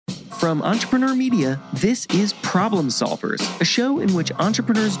From Entrepreneur Media, this is Problem Solvers, a show in which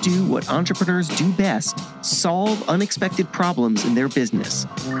entrepreneurs do what entrepreneurs do best: solve unexpected problems in their business.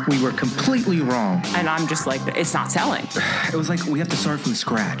 We were completely wrong. And I'm just like, it's not selling. It was like we have to start from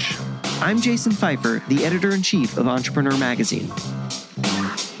scratch. I'm Jason Pfeiffer, the editor-in-chief of Entrepreneur Magazine.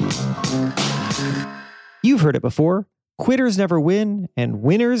 You've heard it before. Quitters never win, and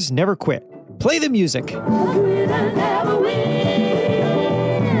winners never quit. Play the music.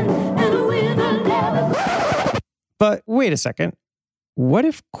 But wait a second. What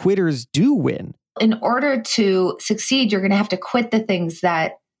if quitters do win? In order to succeed, you're going to have to quit the things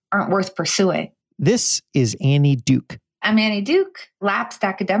that aren't worth pursuing. This is Annie Duke. I'm Annie Duke, lapsed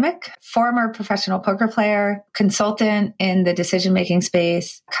academic, former professional poker player, consultant in the decision-making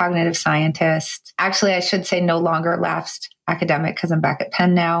space, cognitive scientist. Actually, I should say no longer lapsed academic because I'm back at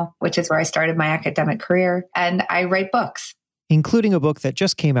Penn now, which is where I started my academic career. And I write books. Including a book that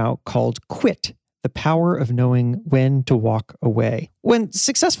just came out called Quit: The Power of Knowing When to Walk Away. When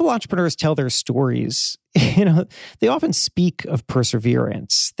successful entrepreneurs tell their stories, they often speak of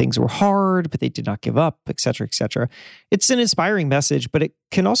perseverance. Things were hard, but they did not give up, et cetera, et cetera. It's an inspiring message, but it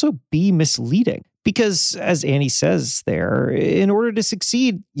can also be misleading. Because, as Annie says there, in order to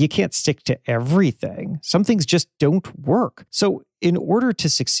succeed, you can't stick to everything. Some things just don't work. So, in order to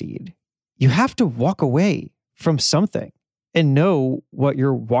succeed, you have to walk away from something and know what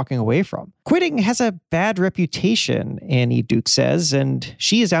you're walking away from. Quitting has a bad reputation, Annie Duke says, and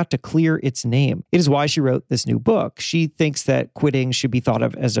she is out to clear its name. It is why she wrote this new book. She thinks that quitting should be thought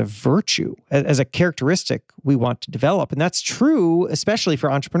of as a virtue, as a characteristic we want to develop. And that's true, especially for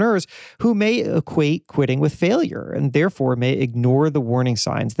entrepreneurs who may equate quitting with failure and therefore may ignore the warning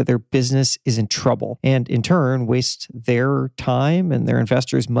signs that their business is in trouble and in turn waste their time and their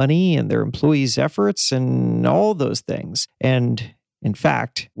investors' money and their employees' efforts and all those things. And in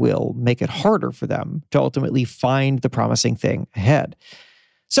fact, will make it harder for them to ultimately find the promising thing ahead.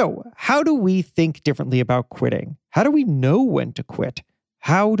 So, how do we think differently about quitting? How do we know when to quit?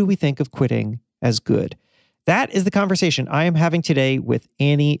 How do we think of quitting as good? That is the conversation I am having today with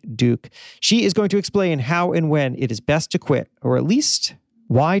Annie Duke. She is going to explain how and when it is best to quit, or at least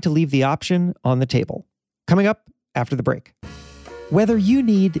why to leave the option on the table. Coming up after the break. Whether you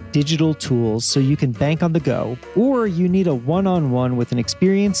need digital tools so you can bank on the go, or you need a one-on-one with an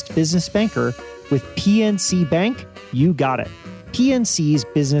experienced business banker, with PNC Bank, you got it. PNC's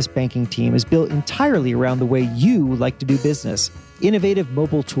business banking team is built entirely around the way you like to do business. Innovative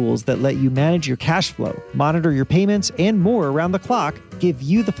mobile tools that let you manage your cash flow, monitor your payments, and more around the clock give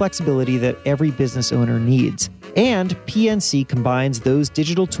you the flexibility that every business owner needs. And PNC combines those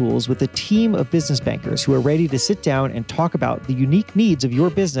digital tools with a team of business bankers who are ready to sit down and talk about the unique needs of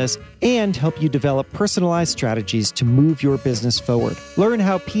your business and help you develop personalized strategies to move your business forward. Learn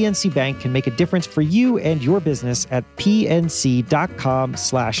how PNC Bank can make a difference for you and your business at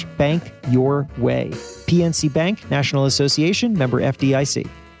pnc.com/bankyourway. PNC Bank, National Association, member FDIC.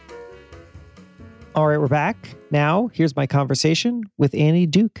 All right, we're back. Now, here's my conversation with Annie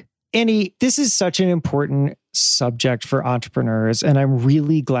Duke. Annie, this is such an important subject for entrepreneurs, and I'm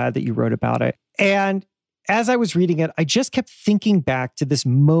really glad that you wrote about it. And as I was reading it, I just kept thinking back to this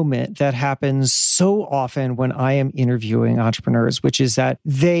moment that happens so often when I am interviewing entrepreneurs, which is that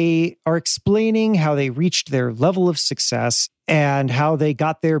they are explaining how they reached their level of success and how they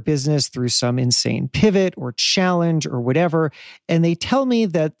got their business through some insane pivot or challenge or whatever. And they tell me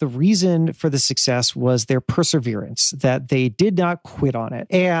that the reason for the success was their perseverance, that they did not quit on it,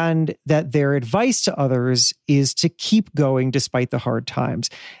 and that their advice to others is to keep going despite the hard times.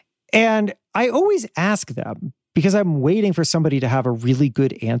 And I always ask them, because I'm waiting for somebody to have a really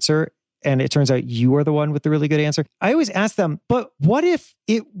good answer, and it turns out you are the one with the really good answer. I always ask them, but what if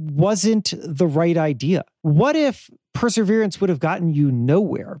it wasn't the right idea? What if perseverance would have gotten you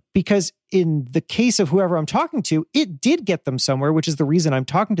nowhere? Because in the case of whoever I'm talking to, it did get them somewhere, which is the reason I'm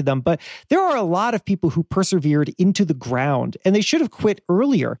talking to them. But there are a lot of people who persevered into the ground, and they should have quit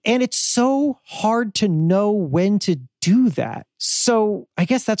earlier. And it's so hard to know when to do that. So I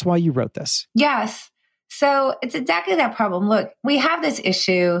guess that's why you wrote this. Yes. So it's exactly that problem. Look, we have this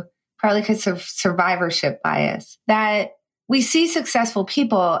issue, probably because of survivorship bias, that we see successful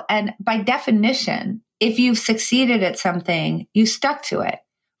people, and by definition, if you've succeeded at something, you stuck to it,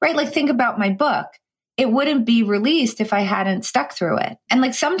 right? Like, think about my book. It wouldn't be released if I hadn't stuck through it. And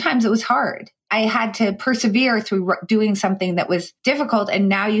like, sometimes it was hard. I had to persevere through doing something that was difficult, and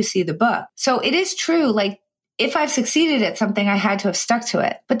now you see the book. So it is true. Like, if I've succeeded at something, I had to have stuck to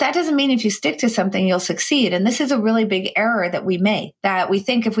it. But that doesn't mean if you stick to something, you'll succeed. And this is a really big error that we make, that we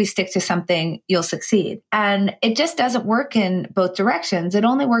think if we stick to something, you'll succeed. And it just doesn't work in both directions. It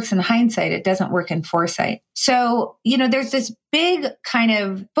only works in hindsight. It doesn't work in foresight. So, there's this big kind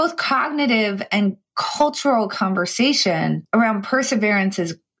of both cognitive and cultural conversation around perseverance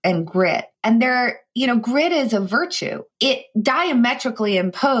and grit. And grit is a virtue. It diametrically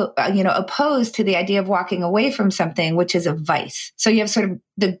opposed to the idea of walking away from something, which is a vice. So you have sort of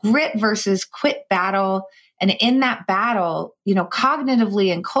the grit versus quit battle. And in that battle,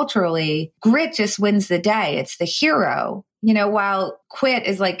 cognitively and culturally, grit just wins the day. It's the hero. While quit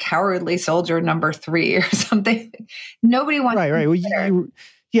is like cowardly soldier number 3 or something. Nobody wants to. Right. Well,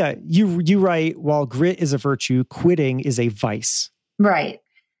 you write, while grit is a virtue, quitting is a vice. Right.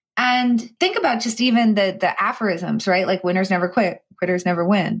 And think about just even the aphorisms, right? Like winners never quit, quitters never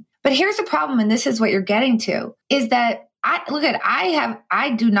win. But here's the problem, and this is what you're getting to, is that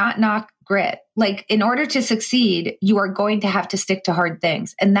I do not knock grit. Like in order to succeed, you are going to have to stick to hard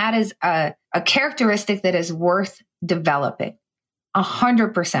things. And that is a characteristic that is worth developing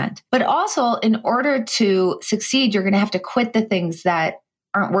 100%. But also in order to succeed, you're going to have to quit the things that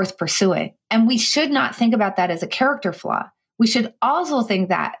aren't worth pursuing. And we should not think about that as a character flaw. We should also think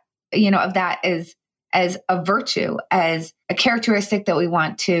that, of that as a virtue, as a characteristic that we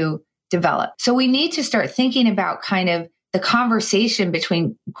want to develop. So we need to start thinking about kind of the conversation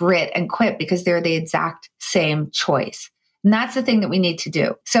between grit and quit, because they're the exact same choice. And that's the thing that we need to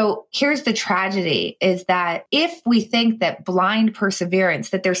do. So here's the tragedy, is that if we think that blind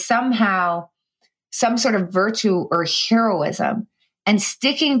perseverance, that there's somehow some sort of virtue or heroism, and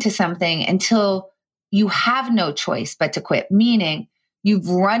sticking to something until you have no choice but to quit, meaning you've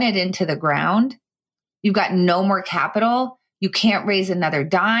run it into the ground, you've got no more capital, you can't raise another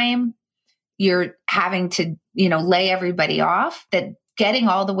dime, you're having to, lay everybody off, that getting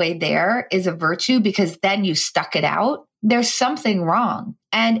all the way there is a virtue because then you stuck it out. There's something wrong.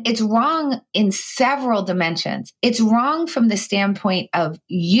 And it's wrong in several dimensions. It's wrong from the standpoint of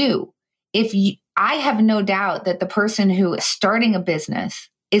you. I have no doubt that the person who is starting a business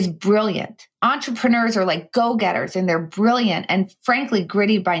is brilliant. Entrepreneurs are like go-getters, and they're brilliant and frankly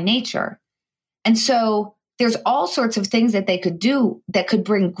gritty by nature. And so there's all sorts of things that they could do that could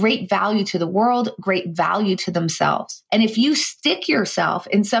bring great value to the world, great value to themselves. And if you stick yourself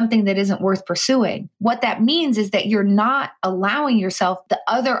in something that isn't worth pursuing, what that means is that you're not allowing yourself the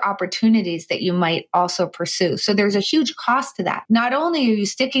other opportunities that you might also pursue. So there's a huge cost to that. Not only are you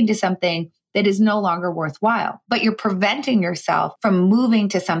sticking to something that is no longer worthwhile, but you're preventing yourself from moving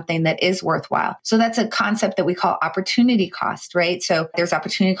to something that is worthwhile. So that's a concept that we call opportunity cost, right? So there's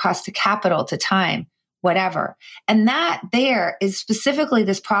opportunity cost to capital, to time, whatever. And that there is specifically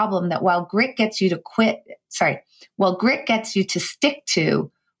this problem that while grit gets you to stick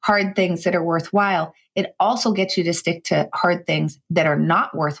to hard things that are worthwhile, it also gets you to stick to hard things that are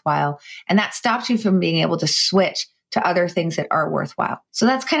not worthwhile. And that stops you from being able to switch to other things that are worthwhile. So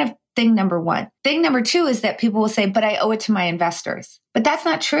that's kind of thing number one. Thing number two is that people will say, but I owe it to my investors. But that's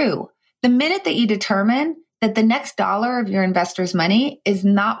not true. The minute that you determine that the next dollar of your investor's money is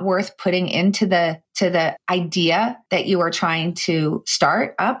not worth putting into the idea that you are trying to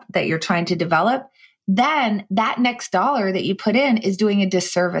start up, that you're trying to develop, then that next dollar that you put in is doing a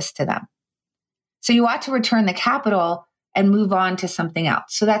disservice to them. So you ought to return the capital and move on to something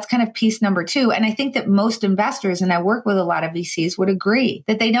else. So that's kind of piece number two. And I think that most investors, and I work with a lot of VCs, would agree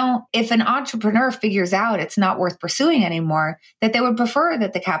that if an entrepreneur figures out it's not worth pursuing anymore, that they would prefer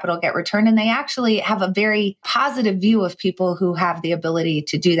that the capital get returned. And they actually have a very positive view of people who have the ability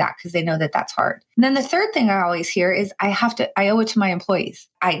to do that, because they know that that's hard. And then the third thing I always hear is I owe it to my employees.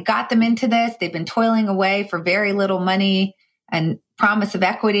 I got them into this. They've been toiling away for very little money and promise of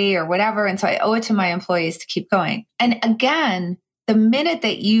equity or whatever. And so I owe it to my employees to keep going. And again, the minute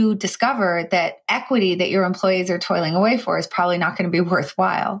that you discover that equity that your employees are toiling away for is probably not going to be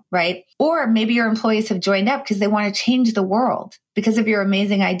worthwhile, right? Or maybe your employees have joined up because they want to change the world because of your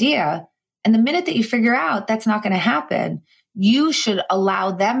amazing idea. And the minute that you figure out that's not going to happen, you should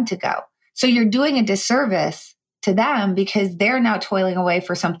allow them to go. So you're doing a disservice to them because they're now toiling away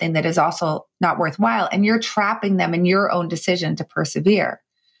for something that is also not worthwhile, and you're trapping them in your own decision to persevere.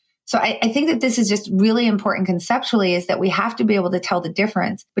 So I think that this is just really important conceptually, is that we have to be able to tell the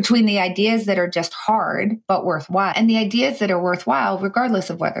difference between the ideas that are just hard but worthwhile and the ideas that are worthwhile regardless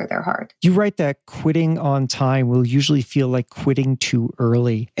of whether they're hard. You write that quitting on time will usually feel like quitting too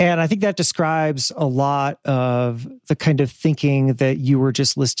early. And I think that describes a lot of the kind of thinking that you were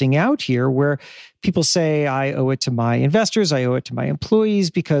just listing out here, where people say, I owe it to my investors, I owe it to my employees,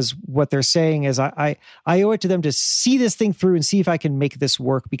 because what they're saying is I owe it to them to see this thing through and see if I can make this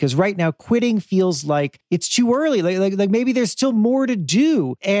work. Because right now, quitting feels like it's too early. Like maybe there's still more to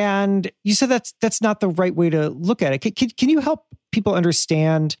do. And you said that's not the right way to look at it. Can you help people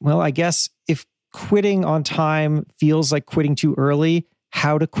understand, well, I guess if quitting on time feels like quitting too early,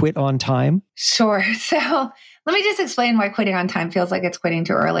 how to quit on time? Sure. So let me just explain why quitting on time feels like it's quitting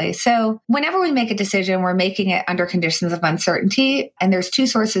too early. So whenever we make a decision, we're making it under conditions of uncertainty. And there's two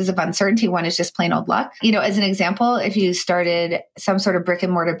sources of uncertainty. One is just plain old luck. As an example, if you started some sort of brick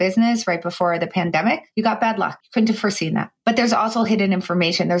and mortar business right before the pandemic, you got bad luck. You couldn't have foreseen that. But there's also hidden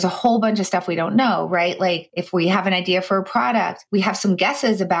information. There's a whole bunch of stuff we don't know, right? Like if we have an idea for a product, we have some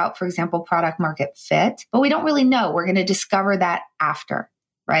guesses about, for example, product market fit, but we don't really know. We're going to discover that after.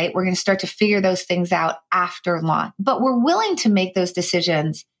 Right? We're going to start to figure those things out after launch. But we're willing to make those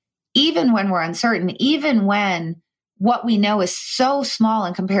decisions even when we're uncertain, even when what we know is so small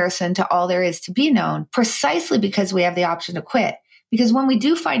in comparison to all there is to be known, precisely because we have the option to quit. Because when we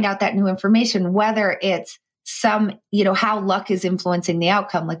do find out that new information, whether it's some, how luck is influencing the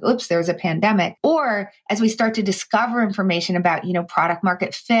outcome, like, oops, there's a pandemic, or as we start to discover information about, product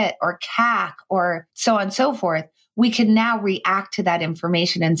market fit or CAC or so on and so forth, we can now react to that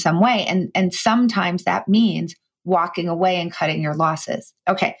information in some way. And sometimes that means walking away and cutting your losses.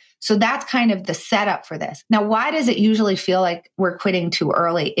 Okay, so that's kind of the setup for this. Now, why does it usually feel like we're quitting too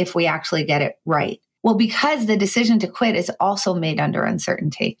early if we actually get it right? Well, because the decision to quit is also made under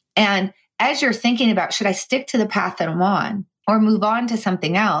uncertainty. And as you're thinking about, should I stick to the path that I'm on or move on to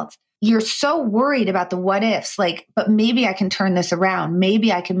something else? You're so worried about the what ifs, like, but maybe I can turn this around.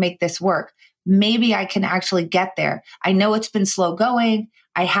 Maybe I can make this work. Maybe I can actually get there. I know it's been slow going.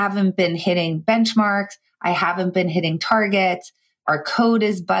 I haven't been hitting benchmarks. I haven't been hitting targets. Our code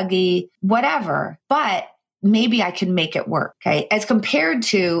is buggy, whatever, but maybe I can make it work. Okay. As compared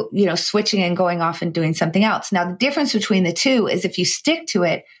to, switching and going off and doing something else. Now, the difference between the two is if you stick to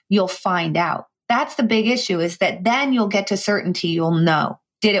it, you'll find out. That's the big issue, is that then you'll get to certainty. You'll know,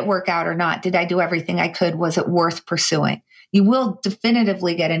 did it work out or not? Did I do everything I could? Was it worth pursuing? You will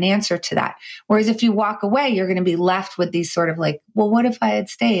definitively get an answer to that. Whereas if you walk away, you're going to be left with these sort of like, well, what if I had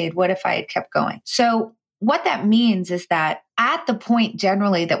stayed? What if I had kept going? So what that means is that at the point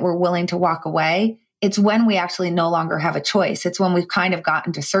generally that we're willing to walk away, it's when we actually no longer have a choice. It's when we've kind of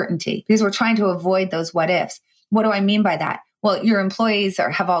gotten to certainty because we're trying to avoid those what ifs. What do I mean by that? Well, your employees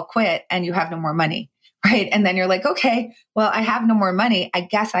have all quit and you have no more money. Right. And then you're like, okay, well, I have no more money. I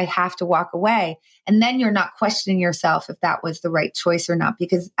guess I have to walk away. And then you're not questioning yourself if that was the right choice or not,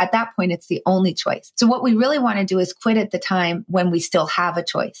 because at that point, it's the only choice. So what we really want to do is quit at the time when we still have a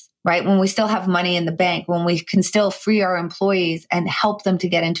choice, right? When we still have money in the bank, when we can still free our employees and help them to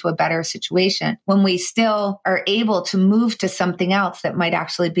get into a better situation, when we still are able to move to something else that might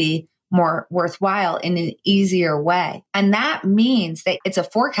actually be more worthwhile in an easier way. And that means that it's a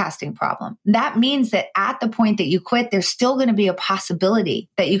forecasting problem. That means that at the point that you quit, there's still going to be a possibility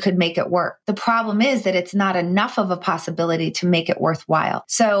that you could make it work. The problem is that it's not enough of a possibility to make it worthwhile.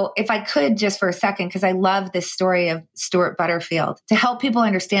 So if I could just for a second, because I love this story of Stuart Butterfield, to help people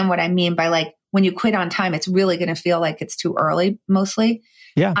understand what I mean by like, when you quit on time, it's really going to feel like it's too early, mostly.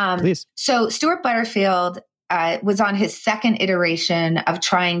 Yeah, please. So Stuart Butterfield was on his second iteration of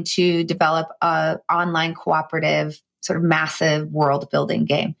trying to develop an online cooperative, sort of massive world building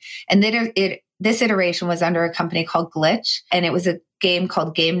game. And this iteration was under a company called Glitch, and it was a game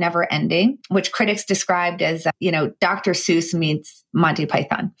called Game Never Ending, which critics described as, Dr. Seuss meets Monty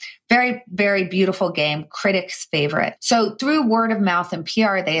Python. Very, very beautiful game, critics' favorite. So through word of mouth and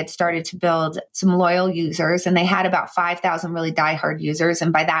PR, they had started to build some loyal users, and they had about 5,000 really diehard users.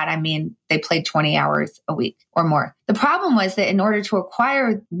 And by that, I mean, they played 20 hours a week or more. The problem was that in order to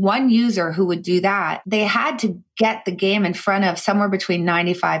acquire one user who would do that, they had to get the game in front of somewhere between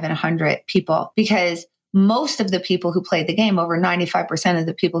 95 and 100 people, because most of the people who played the game, over 95% of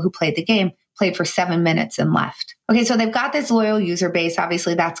the people who played the game, played for 7 minutes and left. Okay, so they've got this loyal user base.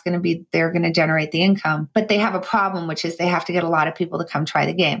 Obviously, they're going to generate the income, but they have a problem, which is they have to get a lot of people to come try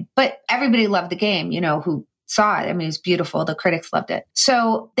the game. But everybody loved the game, who saw it. I mean, it was beautiful. The critics loved it.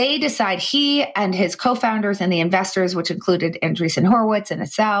 So they decide, he and his co-founders and the investors, which included Andreessen Horowitz and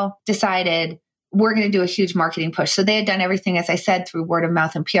Accel, decided, we're going to do a huge marketing push. So they had done everything, as I said, through word of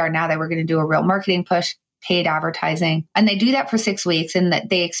mouth and PR. Now they were going to do a real marketing push, paid advertising. And they do that for 6 weeks, and that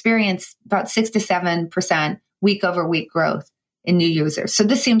they experience about 6 to 7% week over week growth in new users. So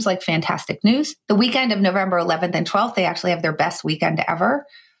this seems like fantastic news. The weekend of November 11th and 12th, they actually have their best weekend ever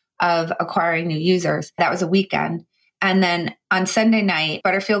of acquiring new users. That was a weekend. And then on Sunday night,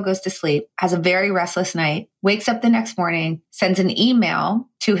 Butterfield goes to sleep, has a very restless night, wakes up the next morning, sends an email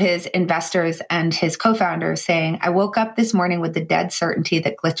to his investors and his co-founders saying, I woke up this morning with the dead certainty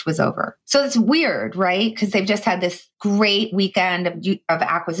that Glitch was over. So it's weird, right? Because they've just had this great weekend of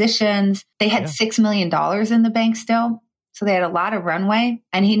acquisitions. They had $6 million in the bank still. So they had a lot of runway.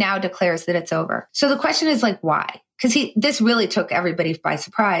 And he now declares that it's over. So the question is like, why? Because this really took everybody by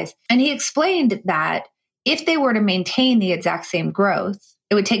surprise. And he explained that if they were to maintain the exact same growth,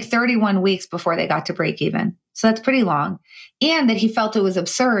 it would take 31 weeks before they got to break even. So that's pretty long. And that he felt it was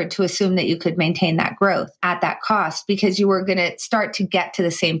absurd to assume that you could maintain that growth at that cost because you were going to start to get to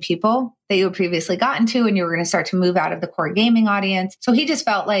the same people that you had previously gotten to, and you were going to start to move out of the core gaming audience. So he just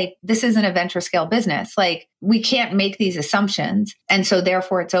felt like this isn't a venture scale business. Like we can't make these assumptions. And so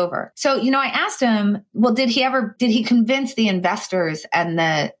therefore it's over. So, I asked him, well, did he convince the investors and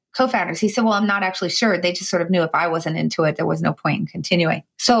the co-founders? He said, well, I'm not actually sure. They just sort of knew if I wasn't into it, there was no point in continuing.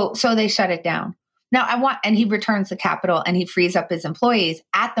 So they shut it down. Now and he returns the capital and he frees up his employees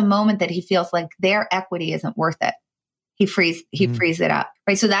at the moment that he feels like their equity isn't worth it. He frees it up,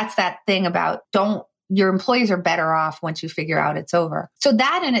 right? So that's that thing about your employees are better off once you figure out it's over. So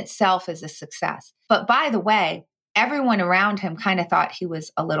that in itself is a success. But by the way, everyone around him kind of thought he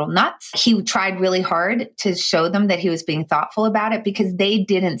was a little nuts. He tried really hard to show them that he was being thoughtful about it because they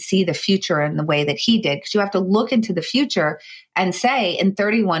didn't see the future in the way that he did. Because you have to look into the future and say in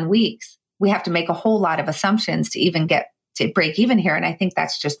 31 weeks, we have to make a whole lot of assumptions to even get to break even here. And I think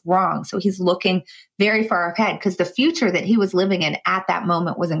that's just wrong. So he's looking very far ahead because the future that he was living in at that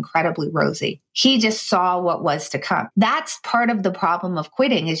moment was incredibly rosy. He just saw what was to come. That's part of the problem of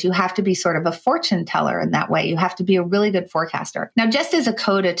quitting is you have to be sort of a fortune teller in that way. You have to be a really good forecaster. Now, just as a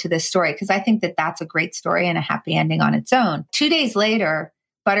coda to this story, because I think that that's a great story and a happy ending on its own. 2 days later,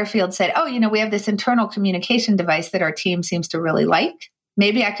 Butterfield said, we have this internal communication device that our team seems to really like.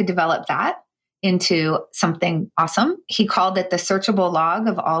 Maybe I could develop that into something awesome. He called it the searchable log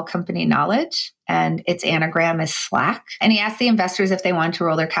of all company knowledge, and its anagram is Slack. And he asked the investors if they wanted to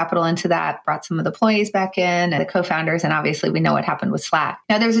roll their capital into that, brought some of the employees back in and the co-founders, and obviously we know what happened with Slack.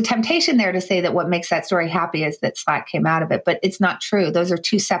 Now, there's a temptation there to say that what makes that story happy is that Slack came out of it, but it's not true. Those are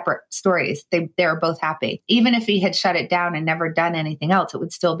two separate stories. They're both happy. Even if he had shut it down and never done anything else, it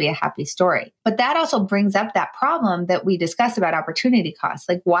would still be a happy story. But that also brings up that problem that we discussed about opportunity costs.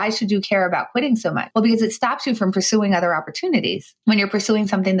 Like, why should you care about quitting so much? Well, because it stops you from pursuing other opportunities when you're pursuing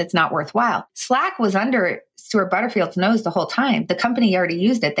something that's not worthwhile. Slack was under Stuart Butterfield's nose the whole time. The company already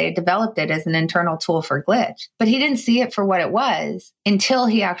used it. They had developed it as an internal tool for Glitch, but he didn't see it for what it was until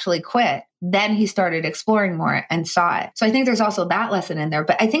he actually quit. Then he started exploring more and saw it. So I think there's also that lesson in there,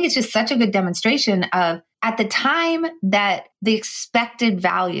 but I think it's just such a good demonstration of at the time that the expected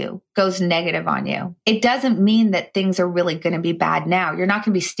value goes negative on you, it doesn't mean that things are really going to be bad now. You're not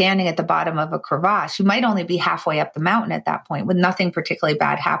going to be standing at the bottom of a crevasse. You might only be halfway up the mountain at that point with nothing particularly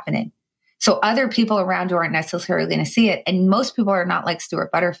bad happening. So other people around you aren't necessarily going to see it. And most people are not like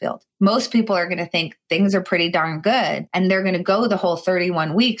Stuart Butterfield. Most people are going to think things are pretty darn good. And they're going to go the whole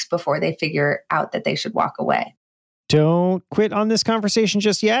 31 weeks before they figure out that they should walk away. Don't quit on this conversation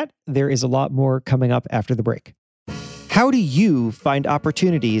just yet. There is a lot more coming up after the break. How do you find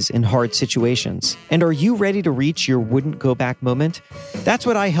opportunities in hard situations? And are you ready to reach your wouldn't go back moment? That's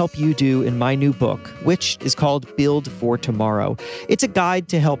what I help you do in my new book, which is called Build for Tomorrow. It's a guide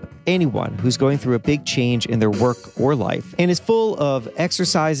to help anyone who's going through a big change in their work or life, and is full of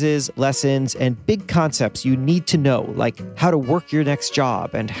exercises, lessons, and big concepts you need to know, like how to work your next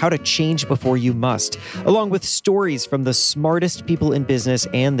job and how to change before you must, along with stories from the smartest people in business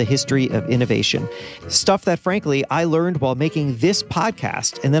and the history of innovation. Stuff that, frankly, I learned while making this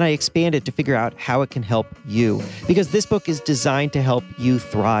podcast, and then I expanded to figure out how it can help you. Because this book is designed to help you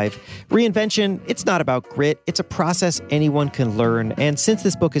thrive. Reinvention, it's not about grit. It's a process anyone can learn. And since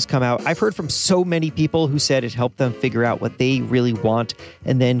this book has come out, I've heard from so many people who said it helped them figure out what they really want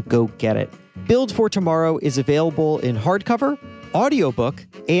and then go get it. Build for Tomorrow is available in hardcover, audiobook,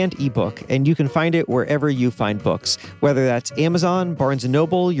 and ebook, and you can find it wherever you find books, whether that's Amazon, Barnes &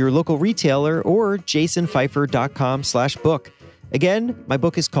 Noble, your local retailer, or jasonfeifer.com/book. Again, my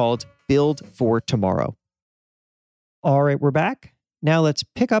book is called Build for Tomorrow. All right, we're back. Now let's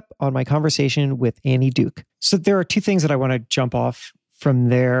pick up on my conversation with Annie Duke. So there are two things that I want to jump off from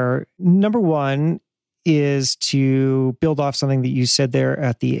there. Number one is to build off something that you said there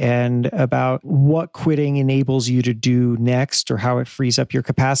at the end about what quitting enables you to do next or how it frees up your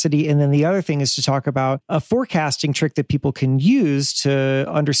capacity. And then the other thing is to talk about a forecasting trick that people can use to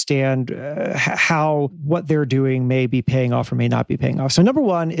understand how what they're doing may be paying off or may not be paying off. So number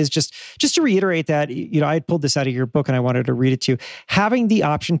one is just to reiterate that, I had pulled this out of your book and I wanted to read it to you. Having the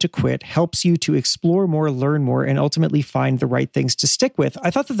option to quit helps you to explore more, learn more, and ultimately find the right things to stick with.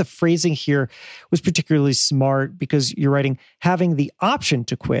 I thought that the phrasing here was particularly smart because you're writing having the option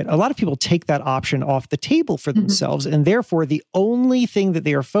to quit. A lot of people take that option off the table for themselves, and therefore the only thing that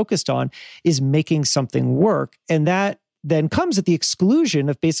they are focused on is making something work. And that then comes at the exclusion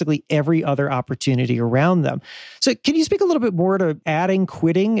of basically every other opportunity around them. So can you speak a little bit more to adding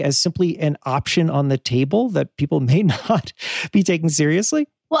quitting as simply an option on the table that people may not be taking seriously?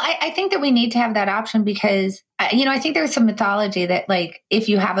 Well, I think that we need to have that option because, I think there's some mythology that like, if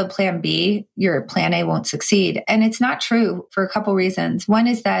you have a plan B, your plan A won't succeed. And it's not true for a couple reasons. One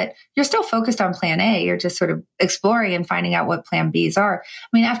is that you're still focused on plan A. You're just sort of exploring and finding out what plan Bs are. I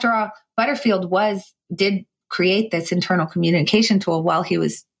mean, after all, Butterfield did create this internal communication tool while he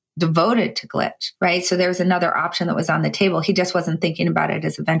was devoted to Glitch, right? So there was another option that was on the table. He just wasn't thinking about it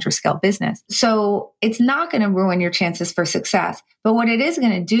as a venture scale business. So it's not going to ruin your chances for success. But what it is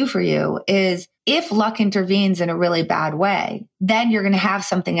going to do for you is if luck intervenes in a really bad way, then you're going to have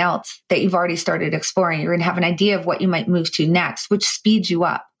something else that you've already started exploring. You're going to have an idea of what you might move to next, which speeds you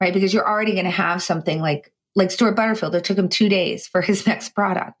up, right? Because you're already going to have something like Stuart Butterfield, it took him 2 days for his next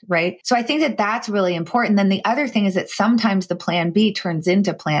product, right? So I think that that's really important. Then the other thing is that sometimes the plan B turns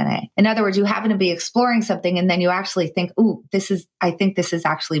into plan A. In other words, you happen to be exploring something and then you actually think, I think this is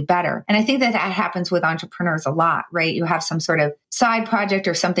actually better. And I think that happens with entrepreneurs a lot, right? You have some sort of side project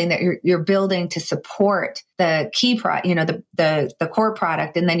or something that you're building to support the key the core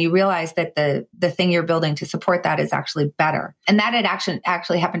product. And then you realize that the thing you're building to support that is actually better. And that had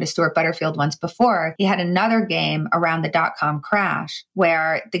actually happened to Stuart Butterfield once before. He had another game around the .com crash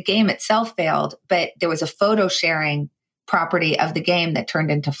where the game itself failed, but there was a photo sharing property of the game that turned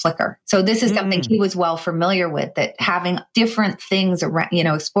into Flickr. So this is something he was well familiar with, that having different things around,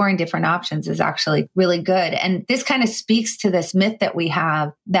 exploring different options is actually really good. And this kind of speaks to this myth that we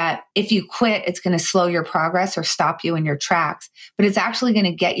have that if you quit, it's going to slow your progress or stop you in your tracks, but it's actually going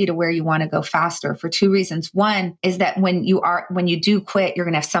to get you to where you want to go faster for two reasons. One is that when you do quit, you're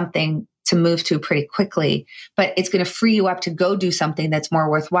going to have something to move to pretty quickly, but it's going to free you up to go do something that's more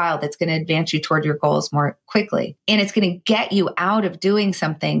worthwhile, that's going to advance you toward your goals more quickly. And it's going to get you out of doing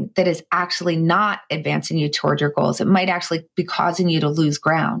something that is actually not advancing you toward your goals. It might actually be causing you to lose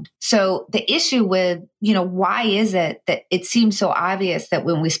ground. So the issue with, why is it that it seems so obvious that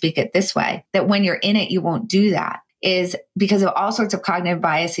when we speak it this way, that when you're in it, you won't do that? Is because of all sorts of cognitive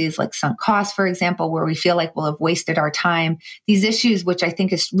biases like sunk costs, for example, where we feel like we'll have wasted our time. These issues, which I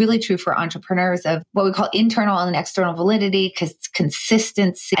think is really true for entrepreneurs, of what we call internal and external validity,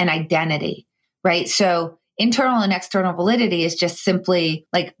 consistency and identity, right? So internal and external validity is just simply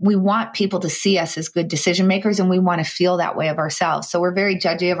like we want people to see us as good decision makers and we want to feel that way of ourselves. So we're very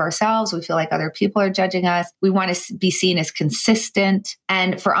judgy of ourselves. We feel like other people are judging us. We want to be seen as consistent.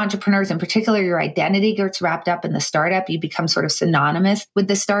 And for entrepreneurs in particular, your identity gets wrapped up in the startup. You become sort of synonymous with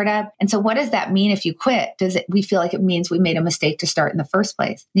the startup. And so what does that mean if you quit? We feel like it means we made a mistake to start in the first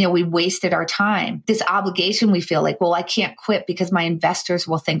place. We wasted our time. This obligation, we feel like, well, I can't quit because my investors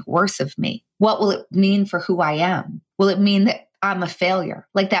will think worse of me. What will it mean for who I am? Will it mean that I'm a failure?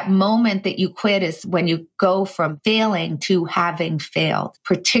 Like that moment that you quit is when you go from failing to having failed,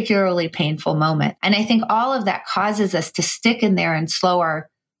 particularly painful moment. And I think all of that causes us to stick in there and slow our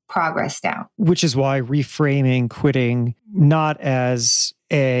progress down. Which is why reframing quitting not as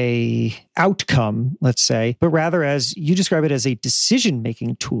a outcome, let's say, but rather as you describe it as a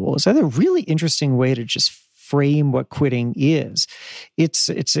decision-making tool is a really interesting way to just frame what quitting is. It's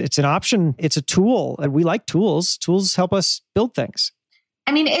an option. It's a tool. And we like tools. Tools help us build things.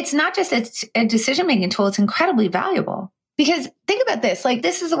 I mean, it's not just a decision-making tool. It's incredibly valuable because think about this. Like,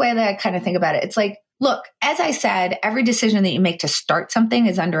 this is the way that I kind of think about it. It's like, look, as I said, every decision that you make to start something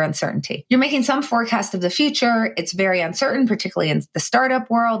is under uncertainty. You're making some forecast of the future. It's very uncertain, particularly in the startup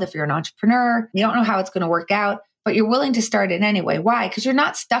world. If you're an entrepreneur, you don't know how it's going to work out, but you're willing to start it anyway. Why? Because you're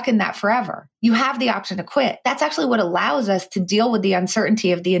not stuck in that forever. You have the option to quit. That's actually what allows us to deal with the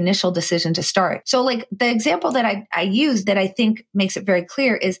uncertainty of the initial decision to start. So like the example that I use that I think makes it very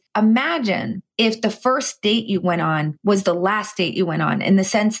clear is imagine if the first date you went on was the last date you went on, in the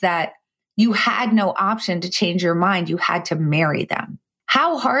sense that you had no option to change your mind. You had to marry them.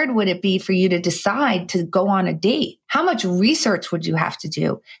 How hard would it be for you to decide to go on a date? How much research would you have to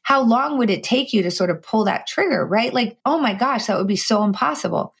do? How long would it take you to sort of pull that trigger, right? Like, oh my gosh, that would be so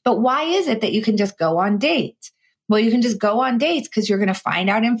impossible. But why is it that you can just go on dates? Well, you can just go on dates because you're going to find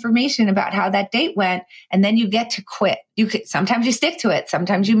out information about how that date went, and then you get to quit. Sometimes you stick to it.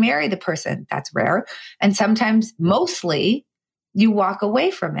 Sometimes you marry the person. That's rare. And sometimes, mostly, you walk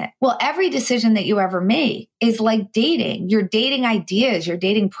away from it. Well, every decision that you ever make is like dating. You're dating ideas, you're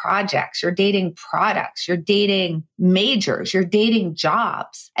dating projects, you're dating products, you're dating majors, you're dating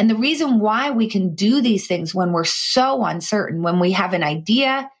jobs. And the reason why we can do these things when we're so uncertain, when we have an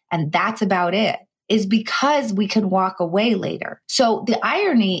idea and that's about it, is because we can walk away later. So the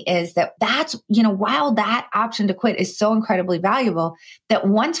irony is that while that option to quit is so incredibly valuable, that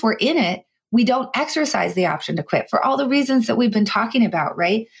once we're in it, we don't exercise the option to quit for all the reasons that we've been talking about,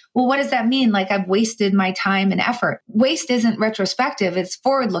 right? Well, what does that mean? Like, I've wasted my time and effort. Waste isn't retrospective, it's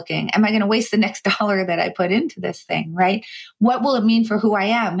forward looking. Am I going to waste the next dollar that I put into this thing, right? What will it mean for who I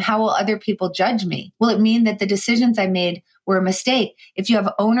am? How will other people judge me? Will it mean that the decisions I made were a mistake? If you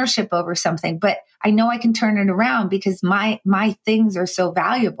have ownership over something, but I know I can turn it around because my things are so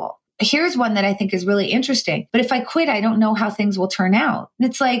valuable. Here's one that I think is really interesting. But if I quit, I don't know how things will turn out. And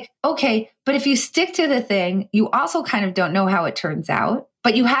it's like, okay, but if you stick to the thing, you also kind of don't know how it turns out,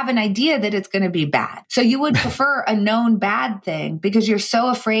 but you have an idea that it's going to be bad. So you would prefer a known bad thing because you're so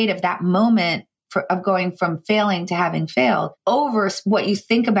afraid of that moment of going from failing to having failed over what you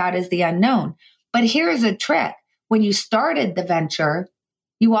think about as the unknown. But here's a trick. When you started the venture,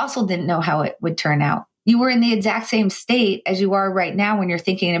 you also didn't know how it would turn out. You were in the exact same state as you are right now when you're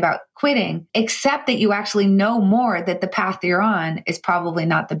thinking about quitting, except that you actually know more that the path you're on is probably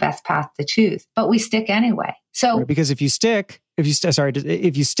not the best path to choose, but we stick anyway. So, right, because if you stick,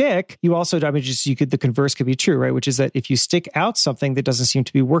 you also, the converse could be true, right? Which is that if you stick out something that doesn't seem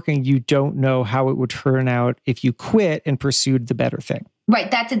to be working, you don't know how it would turn out if you quit and pursued the better thing. Right.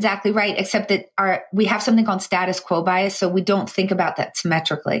 That's exactly right. Except that we have something called status quo bias. So we don't think about that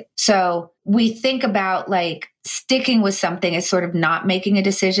symmetrically. So we think about like sticking with something as sort of not making a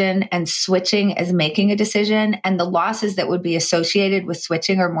decision and switching as making a decision. And the losses that would be associated with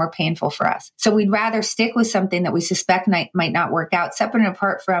switching are more painful for us. So we'd rather stick with something that we suspect might not work out, separate and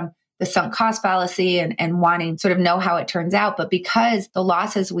apart from the sunk cost fallacy and wanting sort of know how it turns out. But because the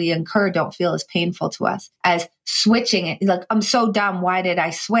losses we incur don't feel as painful to us as switching it, like, I'm so dumb. Why did I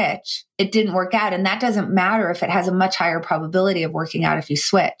switch? It didn't work out. And that doesn't matter if it has a much higher probability of working out if you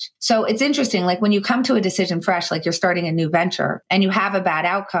switch. So it's interesting. Like when you come to a decision fresh, like you're starting a new venture and you have a bad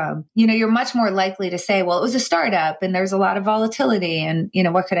outcome, you're much more likely to say, well, it was a startup and there's a lot of volatility and,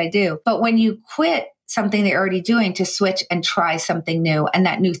 what could I do? But when you quit something that you're already doing to switch and try something new, and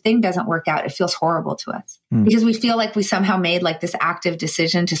that new thing doesn't work out, it feels horrible to us because we feel like we somehow made like this active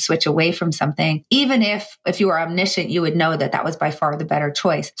decision to switch away from something. Even if you were omniscient, you would know that was by far the better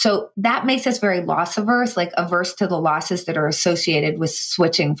choice. So that makes us very loss averse, like averse to the losses that are associated with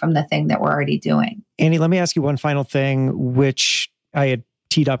switching from the thing that we're already doing. Annie, let me ask you one final thing, which I had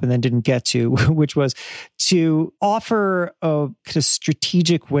teed up and then didn't get to, which was to offer a kind of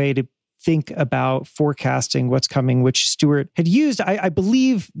strategic way to think about forecasting what's coming, which Stuart had used. I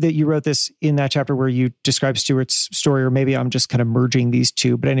believe that you wrote this in that chapter where you described Stuart's story, or maybe I'm just kind of merging these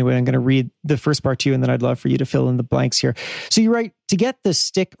two. But anyway, I'm going to read the first part to you, and then I'd love for you to fill in the blanks here. So you write, to get the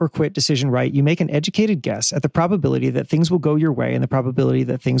stick or quit decision right, you make an educated guess at the probability that things will go your way and the probability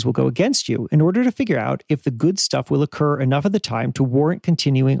that things will go against you in order to figure out if the good stuff will occur enough of the time to warrant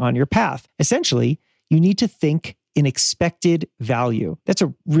continuing on your path. Essentially, you need to think in expected value. That's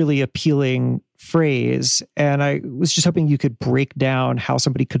a really appealing phrase. And I was just hoping you could break down how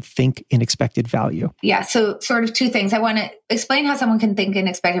somebody could think in expected value. Yeah. So sort of two things. I want to explain how someone can think in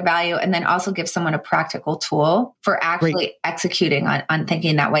expected value and then also give someone a practical tool for actually executing on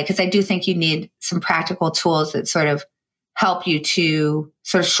thinking that way. Because I do think you need some practical tools that sort of help you to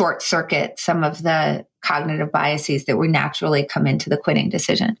sort of short circuit some of the cognitive biases that would naturally come into the quitting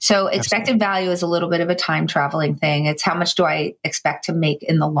decision. So expected value is a little bit of a time traveling thing. It's how much do I expect to make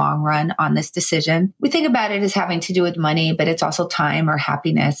in the long run on this decision? We think about it as having to do with money, but it's also time or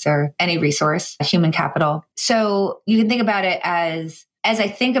happiness or any resource, human capital. So you can think about it as I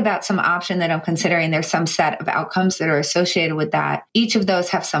think about some option that I'm considering, there's some set of outcomes that are associated with that. Each of those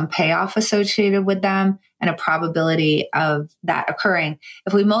have some payoff associated with them and a probability of that occurring.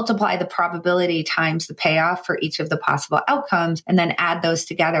 If we multiply the probability times the payoff for each of the possible outcomes and then add those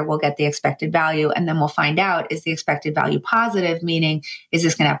together, we'll get the expected value. And then we'll find out, is the expected value positive? Meaning, is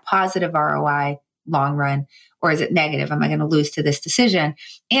this going to have positive ROI? long run? Or is it negative? Am I going to lose to this decision?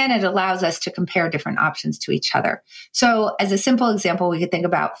 And it allows us to compare different options to each other. So as a simple example, we could think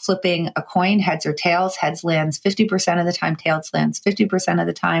about flipping a coin, heads or tails. Heads lands 50% of the time, tails lands 50% of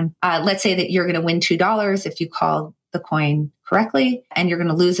the time. Let's say that you're going to win $2 if you call the coin correctly, and you're going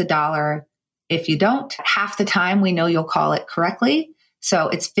to lose $1 if you don't. Half the time we know you'll call it correctly. So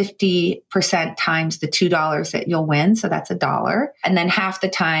it's 50% times the $2 that you'll win. So that's $1. And then half the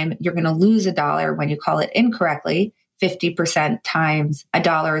time you're going to lose $1 when you call it incorrectly. 50% times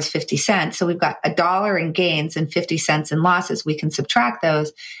 $1 is 50 cents. So we've got $1 in gains and 50 cents in losses. We can subtract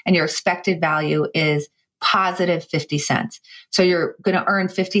those, and your expected value is positive 50 cents. So you're going to earn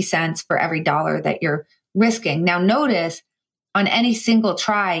 50 cents for every dollar that you're risking. Now notice, on any single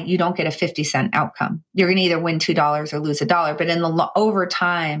try, you don't get a 50-cent outcome. You're going to either win $2 or lose $1, but over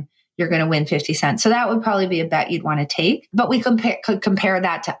time, you're going to win 50 cents. So that would probably be a bet you'd want to take. But we could compare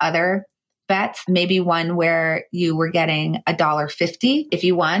that to other bets, maybe one where you were getting $1.50 if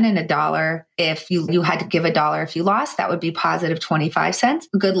you won, and $1 if you had to give $1 if you lost. That would be positive 25 cents.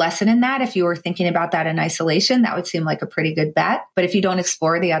 A good lesson in that, if you were thinking about that in isolation, that would seem like a pretty good bet. But if you don't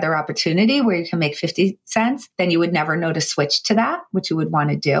explore the other opportunity where you can make 50 cents, then you would never know to switch to that, which you would want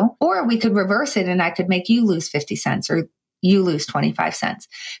to do. Or we could reverse it and I could make you lose 50 cents or you lose 25 cents.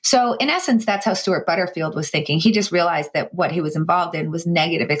 So in essence, that's how Stuart Butterfield was thinking. He just realized that what he was involved in was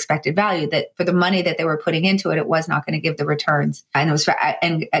negative expected value, that for the money that they were putting into it, it was not going to give the returns, and it was going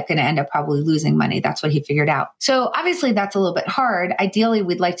to end up probably losing money. That's what he figured out. So obviously that's a little bit hard. Ideally,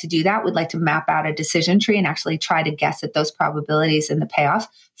 we'd like to do that. We'd like to map out a decision tree and actually try to guess at those probabilities and the payoff.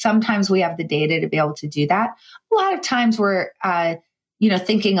 Sometimes we have the data to be able to do that. A lot of times we're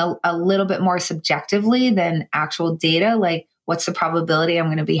thinking a little bit more subjectively than actual data, like what's the probability I'm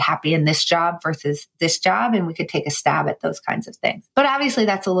going to be happy in this job versus this job? And we could take a stab at those kinds of things. But obviously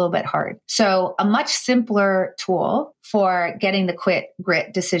that's a little bit hard. So a much simpler tool for getting the quit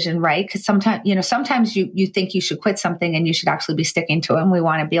grit decision right, because sometimes you think you should quit something and you should actually be sticking to it. And we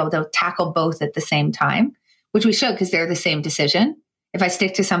want to be able to tackle both at the same time, which we should, because they're the same decision. If I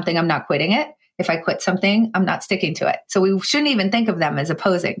stick to something, I'm not quitting it. If I quit something, I'm not sticking to it. So we shouldn't even think of them as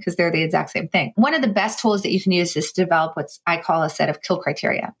opposing, because they're the exact same thing. One of the best tools that you can use is to develop what I call a set of kill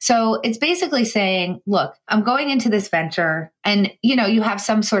criteria. So it's basically saying, look, I'm going into this venture, and you have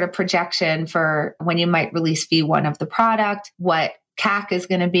some sort of projection for when you might release V1 of the product, what CAC is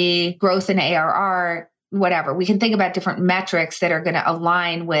going to be, growth in ARR, whatever. We can think about different metrics that are going to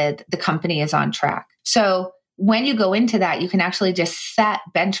align with the company is on track. So when you go into that, you can actually just set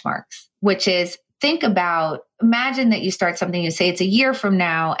benchmarks, which is imagine that you start something, you say it's a year from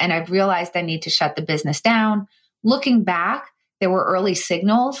now, and I've realized I need to shut the business down. Looking back, there were early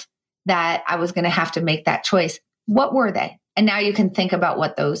signals that I was going to have to make that choice. What were they? And now you can think about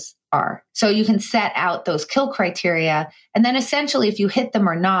what those are. So you can set out those kill criteria. And then essentially, if you hit them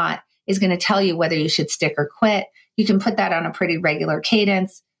or not, is going to tell you whether you should stick or quit. You can put that on a pretty regular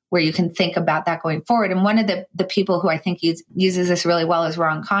cadence where you can think about that going forward. And one of the people who I think uses this really well is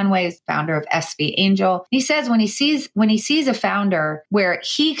Ron Conway, founder of SV Angel. He says when he sees a founder where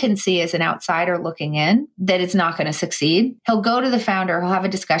he can see as an outsider looking in that it's not going to succeed, he'll go to the founder, he'll have a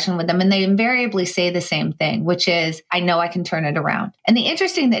discussion with them, and they invariably say the same thing, which is, I know I can turn it around. And the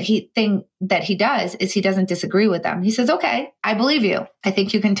interesting thing that he does is he doesn't disagree with them. He says, okay, I believe you. I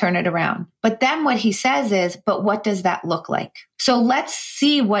think you can turn it around. But then what he says is, but what does that look like? So let's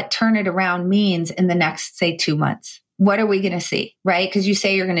see what turn it around means in the next, say, 2 months. What are we going to see, right? Because you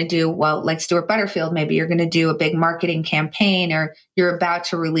say you're going to do, well, like Stuart Butterfield, maybe you're going to do a big marketing campaign, or you're about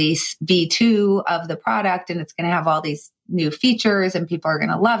to release V2 of the product and it's going to have all these new features and people are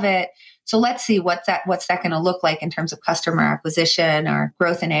going to love it. So let's see what's that going to look like in terms of customer acquisition or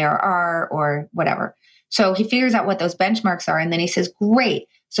growth in ARR or whatever. So he figures out what those benchmarks are. And then he says, great.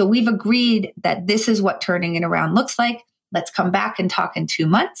 So we've agreed that this is what turning it around looks like. Let's come back and talk in 2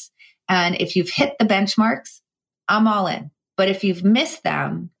 months. And if you've hit the benchmarks, I'm all in. But if you've missed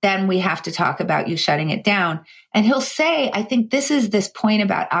them, then we have to talk about you shutting it down. And he'll say, I think this is this point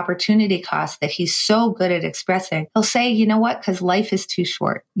about opportunity cost that he's so good at expressing. He'll say, you know what? Because life is too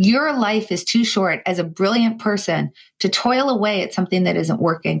short. Your life is too short as a brilliant person to toil away at something that isn't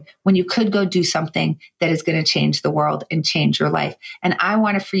working when you could go do something that is going to change the world and change your life. And I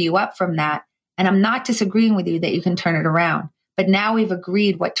want to free you up from that. And I'm not disagreeing with you that you can turn it around. But now we've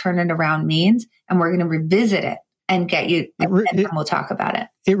agreed what turn it around means, and we're going to revisit it and get you, and then we'll talk about it.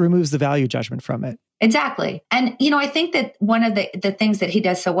 It removes the value judgment from it. Exactly. And, I think that one of the things that he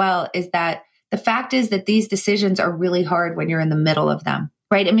does so well is that the fact is that these decisions are really hard when you're in the middle of them,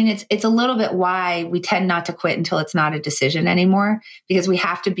 right? I mean, it's a little bit why we tend not to quit until it's not a decision anymore, because we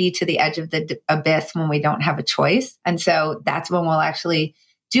have to be to the edge of the abyss when we don't have a choice. And so that's when we'll actually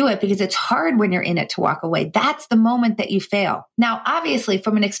do it, because it's hard when you're in it to walk away. That's the moment that you fail. Now, obviously,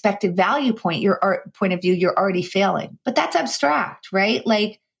 from an expected value point of view, you're already failing, but that's abstract, right?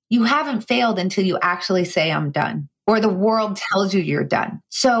 Like, you haven't failed until you actually say, I'm done, or the world tells you you're done.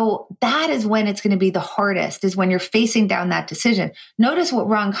 So that is when it's going to be the hardest, is when you're facing down that decision. Notice what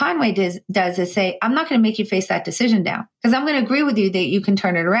Ron Conway does is say, I'm not going to make you face that decision down, because I'm going to agree with you that you can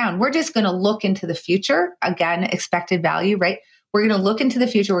turn it around. We're just going to look into the future. Again, expected value, right? We're going to look into the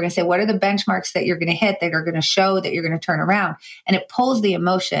future. We're going to say, what are the benchmarks that you're going to hit that are going to show that you're going to turn around? And it pulls the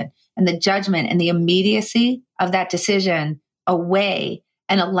emotion and the judgment and the immediacy of that decision away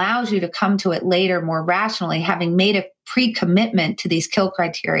and allows you to come to it later more rationally, having made a pre-commitment to these kill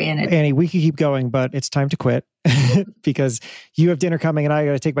criteria. Annie, we could keep going, but it's time to quit because you have dinner coming and I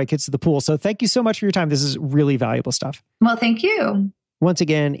got to take my kids to the pool. So thank you so much for your time. This is really valuable stuff. Well, thank you. Once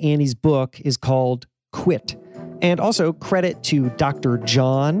again, Annie's book is called Quit. And also credit to Dr.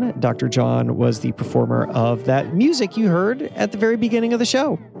 John. Dr. John was the performer of that music you heard at the very beginning of the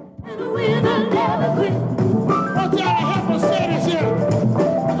show.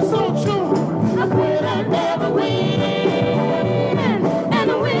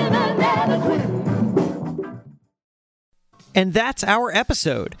 And that's our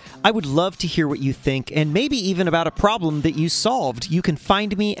episode. I would love to hear what you think, and maybe even about a problem that you solved. You can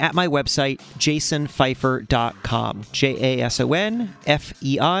find me at my website, jasonfeifer.com.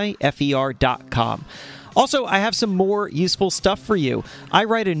 JASONFEIFER.com. Also, I have some more useful stuff for you. I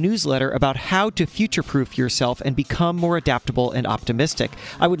write a newsletter about how to future-proof yourself and become more adaptable and optimistic.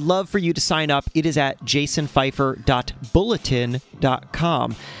 I would love for you to sign up. It is at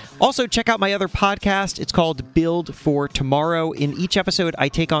jasonfeifer.bulletin.com. Also, check out my other podcast. It's called Build for Tomorrow. In each episode, I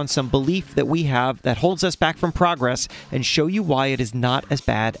take on some belief that we have that holds us back from progress and show you why it is not as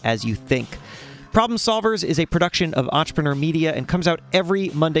bad as you think. Problem Solvers is a production of Entrepreneur Media and comes out every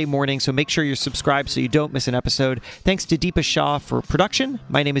Monday morning, so make sure you're subscribed so you don't miss an episode. Thanks to Deepa Shah for production.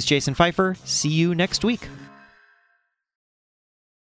 My name is Jason Feifer. See you next week.